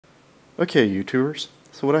Okay, YouTubers,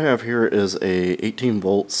 so what I have here is a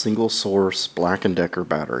 18-volt single source Black & Decker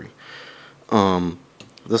battery.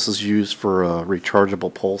 This is used for a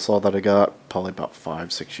rechargeable pole saw that I got probably about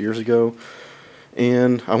 5-6 years ago.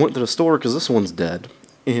 And I went to the store because this one's dead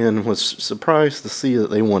and was surprised to see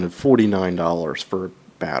that they wanted $49 for a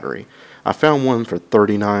battery. I found one for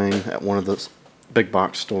 $39 at one of those big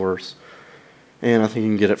box stores, and I think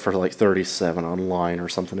you can get it for like $37 online or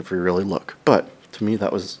something if you really look. But to me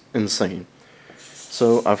that was insane.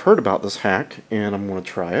 So I've heard about this hack and I'm going to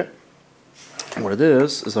try it. What it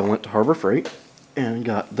is I went to Harbor Freight and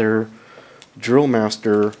got their Drill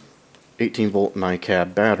Master 18-volt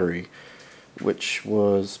NiCad battery, which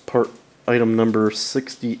was part item number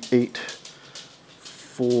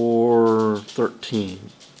 68413.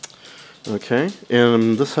 Okay,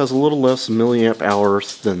 and this has a little less milliamp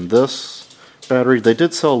hours than this battery. They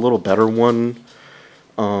did sell a little better one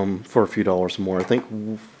for a few dollars more. I think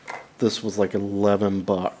this was like 11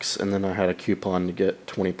 bucks, and then I had a coupon to get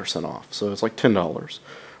 20% off. So it's like $10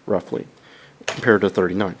 roughly compared to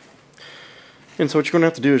 39. And so what you're going to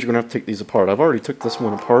have to do is you're going to have to take these apart. I've already took this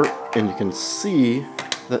one apart, and you can see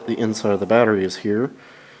that the inside of the battery is here,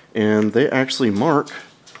 and they actually mark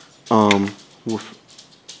with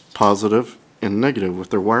positive and negative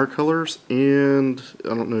with their wire colors, and I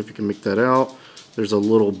don't know if you can make that out. There's a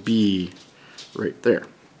little B right there.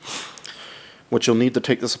 What you'll need to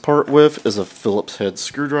take this apart with is a Phillips head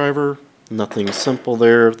screwdriver. Nothing simple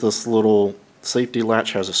there. This little safety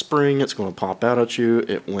latch has a spring. It's going to pop out at you.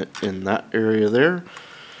 It went in that area there,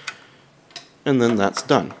 and then that's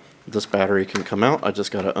done. This battery can come out. I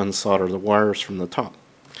just got to unsolder the wires from the top.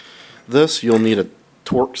 This, you'll need a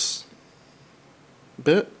Torx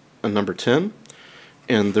bit, a number 10,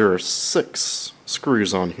 and there are 6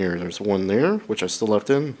 screws on here. There's one there, which I still left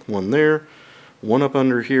in, one there, one up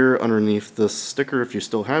under here underneath this sticker if you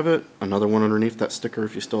still have it, another one underneath that sticker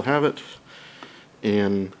if you still have it,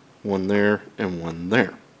 and one there and one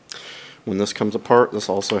there. When this comes apart, this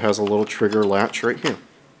also has a little trigger latch right here.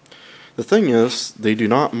 The thing is, they do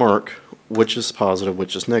not mark which is positive,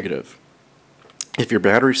 which is negative. If your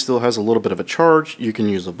battery still has a little bit of a charge, you can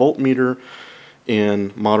use a voltmeter.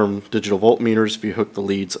 In modern digital voltmeters, if you hook the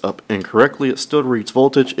leads up incorrectly, it still reads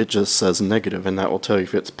voltage, it just says negative, and that will tell you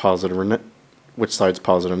if it's positive or which side's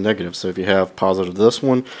positive and negative. So if you have positive this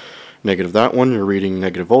one, negative that one, you're reading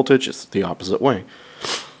negative voltage. It's the opposite way.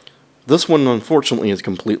 This one, unfortunately, is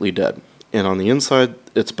completely dead. And on the inside,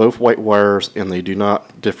 it's both white wires, and they do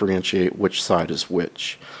not differentiate which side is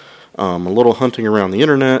which. A little hunting around the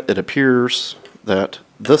internet, it appears that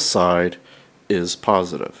this side is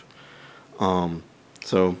positive. So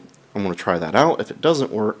I'm going to try that out. If it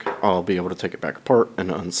doesn't work, I'll be able to take it back apart and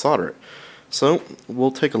unsolder it. So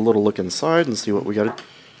we'll take a little look inside and see what we got.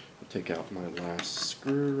 Take out my last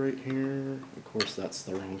screw right here. Of course, that's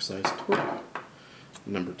the wrong size torque.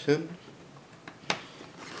 Number 10.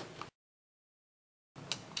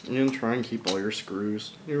 And try and keep all your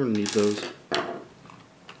screws. You're going to need those.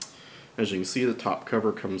 As you can see, the top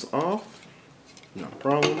cover comes off. No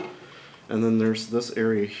problem. And then there's this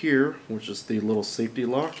area here, which is the little safety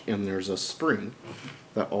lock, and there's a spring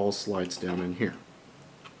that all slides down in here.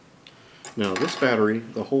 Now this battery,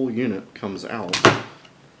 the whole unit comes out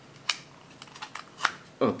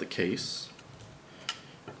of the case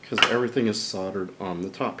because everything is soldered on the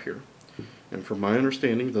top here. And from my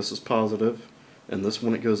understanding, this is positive, and this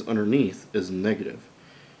one it goes underneath is negative.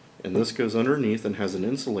 And this goes underneath and has an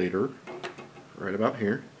insulator right about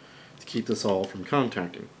here to keep this all from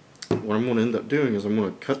contacting. What I'm going to end up doing is I'm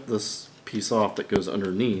going to cut this piece off that goes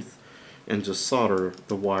underneath and just solder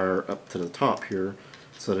the wire up to the top here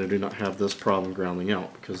so that I do not have this problem grounding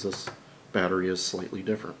out, because this battery is slightly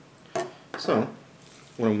different. So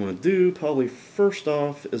what I'm going to do probably first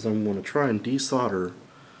off is I'm going to try and desolder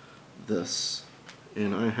this,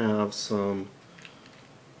 and I have some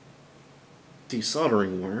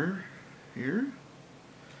desoldering wire here.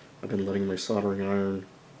 I've been letting my soldering iron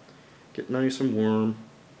get nice and warm,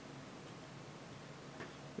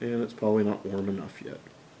 and it's probably not warm enough yet.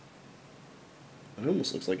 It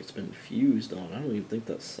almost looks like it's been fused on. I don't even think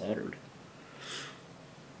that's soldered.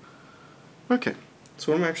 Okay,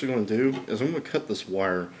 so what I'm actually going to do is I'm going to cut this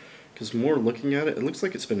wire, because more looking at it, it looks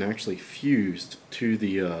like it's been actually fused to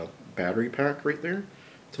the battery pack right there,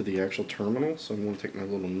 to the actual terminal. So I'm going to take my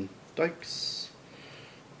little dikes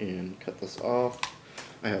and cut this off.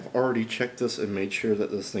 I have already checked this and made sure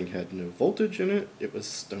that this thing had no voltage in it. It was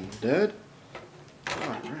stone dead.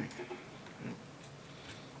 Alright,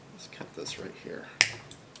 let's cut this right here,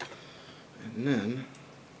 and then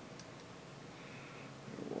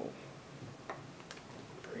we'll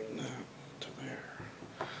bring that to there.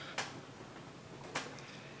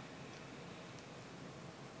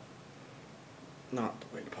 not the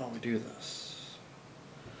way to probably do this.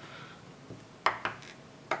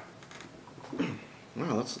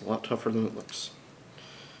 Wow, that's a lot tougher than it looks.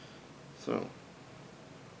 So,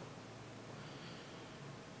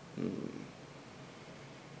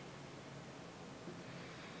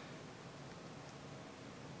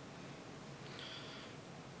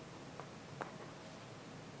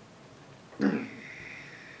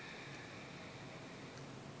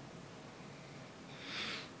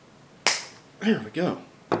 there we go.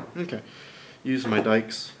 Okay, use my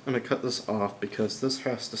dikes. I'm going to cut this off because this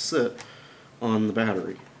has to sit on the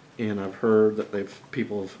battery. And I've heard that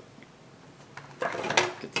people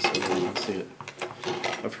have, get this over and see it.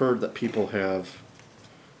 I've heard that people have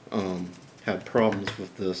had problems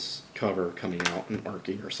with this cover coming out and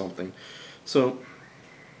arcing or something. So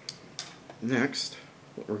next,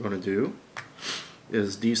 what we're going to do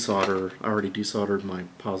is desolder. I already desoldered my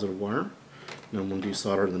positive wire. Now I'm going to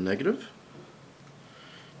desolder the negative.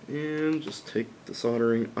 And just take the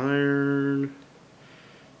soldering iron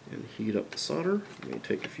and heat up the solder. It may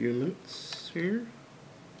take a few minutes here.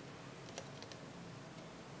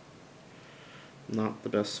 Not the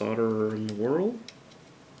best solderer in the world.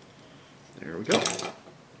 There we go.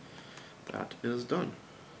 That is done.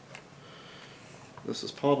 This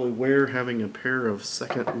is probably where having a pair of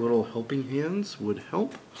second little helping hands would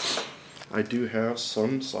help. I do have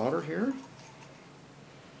some solder here.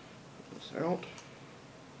 Pull this out.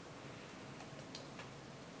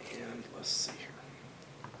 And let's see here.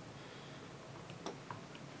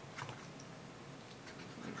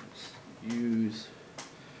 Let's use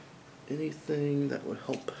anything that would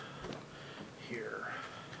help here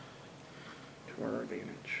to our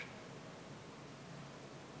advantage.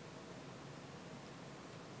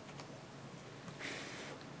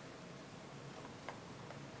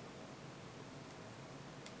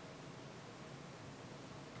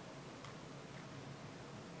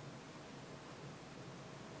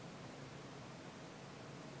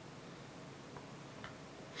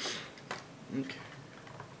 Okay.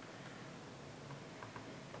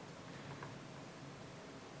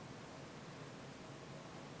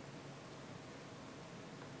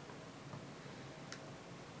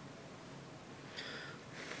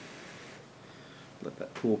 Let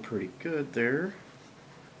that cool pretty good there.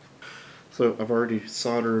 So I've already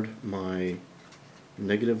soldered my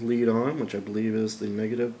negative lead on, which I believe is the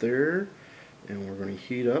negative there, and we're going to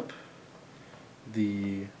heat up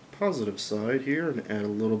the positive side here and add a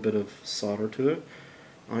little bit of solder to it.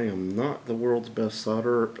 I am not the world's best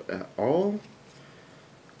solderer at all.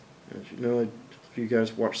 As you know, if you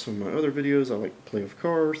guys watch some of my other videos, I like to play with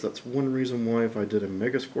cars. That's one reason why if I did a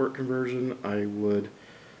Mega Squirt conversion, I would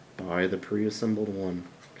buy the pre-assembled one,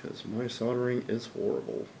 because my soldering is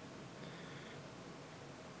horrible.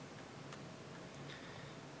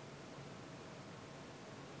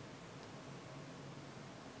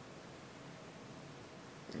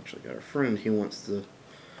 Actually got a friend, he wants to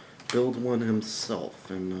build one himself,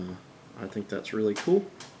 and I think that's really cool,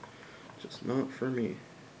 just not for me.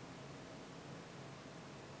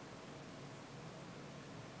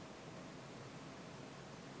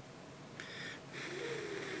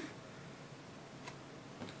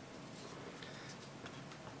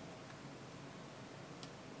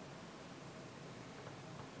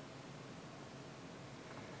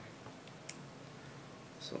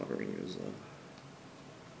 Soldering is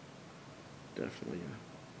definitely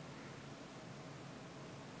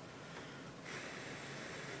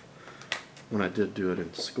when I did do it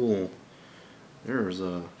in school, there was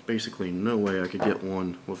basically no way I could get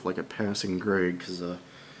one with like a passing grade, because the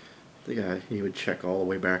guy, he would check all the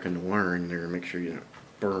way back in the wiring there and make sure you don't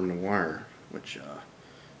burn the wire, which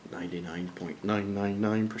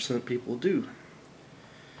 99.999% people do.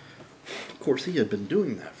 Of course, he had been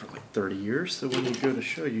doing that for like 30 years, so when he go to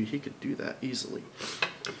show you, he could do that easily.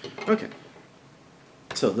 Okay,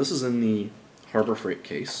 so this is in the Harbor Freight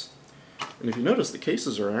case, and if you notice, the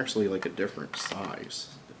cases are actually like a different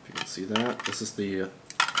size. If you can see that, this is the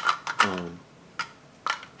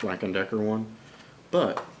Black & Decker one.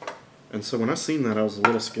 And so when I seen that, I was a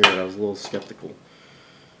little scared, I was a little skeptical.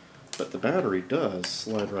 But the battery does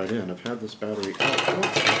slide right in. I've had this battery out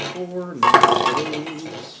before,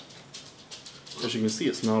 as you can see,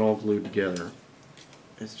 it's not all glued together.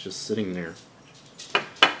 It's just sitting there.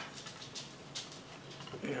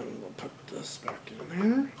 And we'll put this back in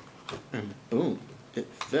there, and boom, it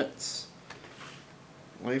fits.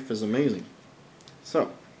 Life is amazing.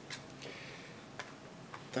 So,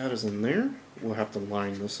 that is in there. We'll have to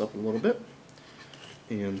line this up a little bit.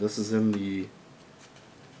 And this is in the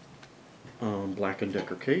Black &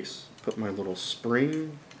 Decker case. Put my little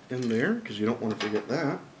spring in there, because you don't want to forget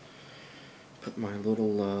that. put my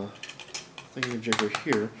little thingamajigger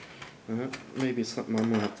here. Maybe something I'm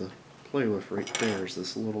going to have to play with right there is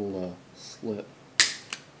this little slit.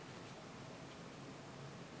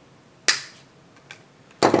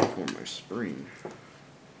 For my spring.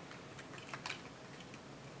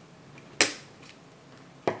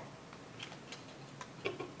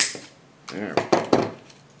 There we go.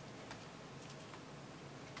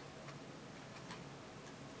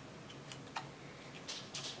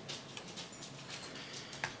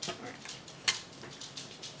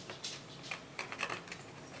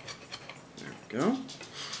 Go.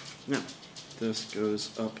 Now, this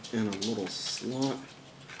goes up in a little slot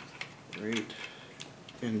right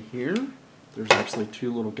in here. There's actually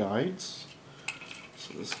two little guides.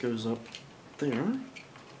 So this goes up there.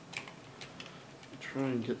 Try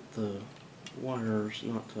and get the wires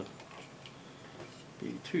not to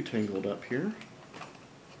be too tangled up here.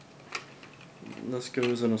 And this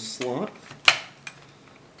goes in a slot.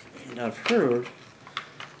 And I've heard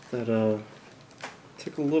that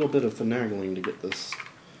took a little bit of finagling to get this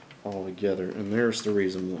all together, and there's the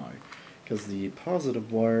reason why. Because the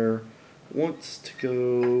positive wire wants to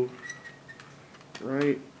go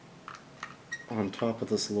right on top of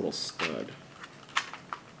this little stud.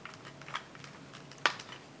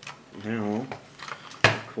 Now,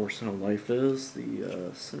 of course, how life is,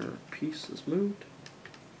 the center piece is moved.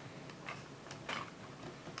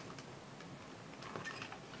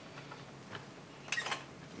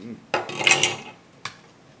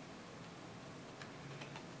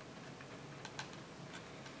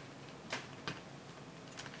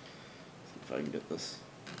 If I can get this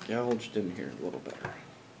gouged in here a little better.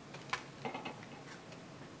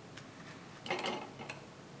 Take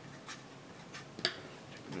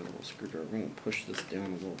a little screwdriver and push this down a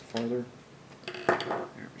little farther.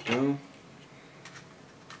 There we go.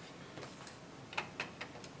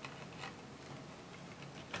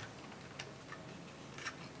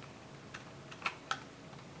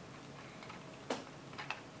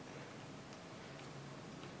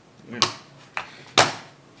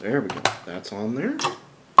 There we go. That's on there.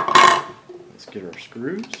 Let's get our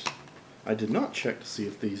screws. I did not check to see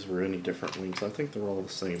if these were any different lengths. I think they're all the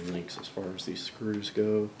same lengths as far as these screws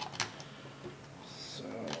go. So,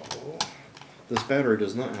 this battery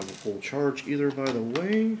does not have a full charge either, by the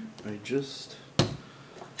way. I just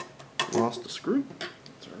lost a screw.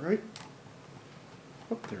 That's alright.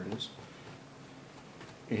 Oh, there it is.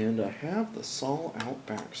 And I have the saw out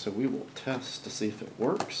back, so we will test to see if it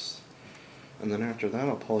works. And then after that,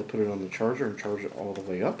 I'll probably put it on the charger and charge it all the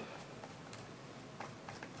way up.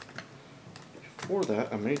 Before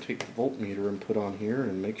that, I may take the voltmeter and put on here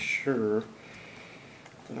and make sure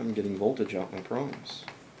that I'm getting voltage out my prongs.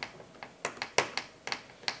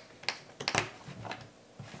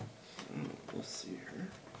 So, let's see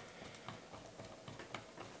here.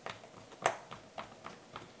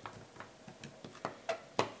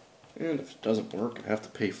 And if it doesn't work, I have to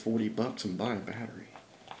pay $40 and buy a battery.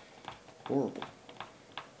 Horrible.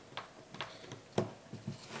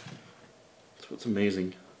 That's what's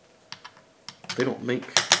amazing. They don't make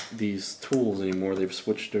these tools anymore. They've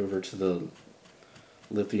switched over to the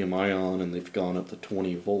lithium ion and they've gone up to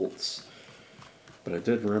 20 volts. But I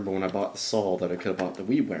did remember when I bought the saw that I could have bought the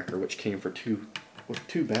weed whacker, which came with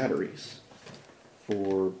two batteries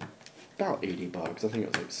for about $80. I think it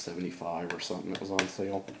was like 75 or something that was on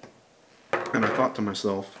sale. And I thought to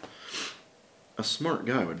myself, a smart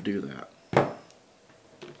guy would do that.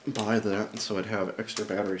 Buy that, and so I'd have extra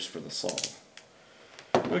batteries for the saw.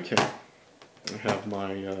 Okay, I have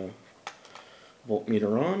my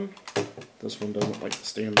voltmeter on. This one doesn't like to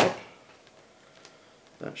stand up.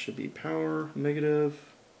 That should be power, negative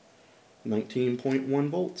 19.1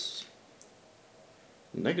 volts.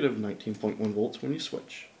 Negative 19.1 volts when you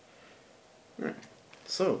switch. Alright,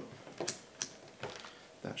 so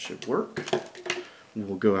that should work.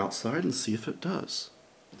 We'll go outside and see if it does.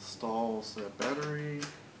 Install said battery.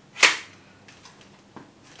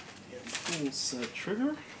 And pull said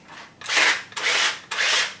trigger.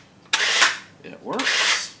 It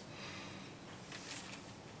works.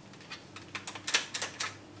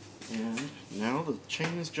 And now the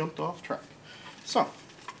chain has jumped off track. So,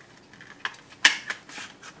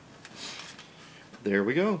 there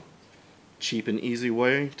we go. Cheap and easy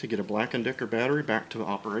way to get a Black & Decker battery back to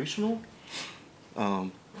operational.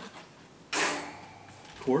 Of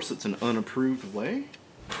course, it's an unapproved way,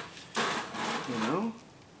 you know,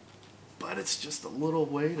 but it's just a little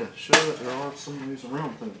way to show that there are some ways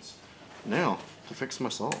around things. Now, to fix my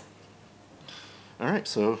saw. Alright,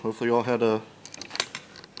 so hopefully you all had a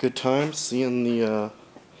good time seeing the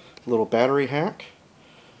little battery hack.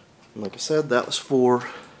 And like I said, that was for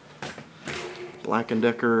Black &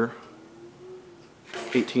 Decker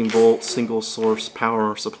 18-volt single source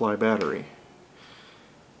power supply battery.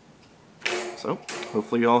 So,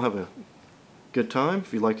 hopefully you all have a good time.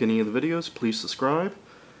 If you like any of the videos, please subscribe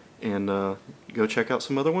and go check out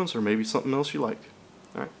some other ones or maybe something else you like.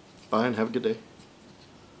 Alright, bye and have a good day.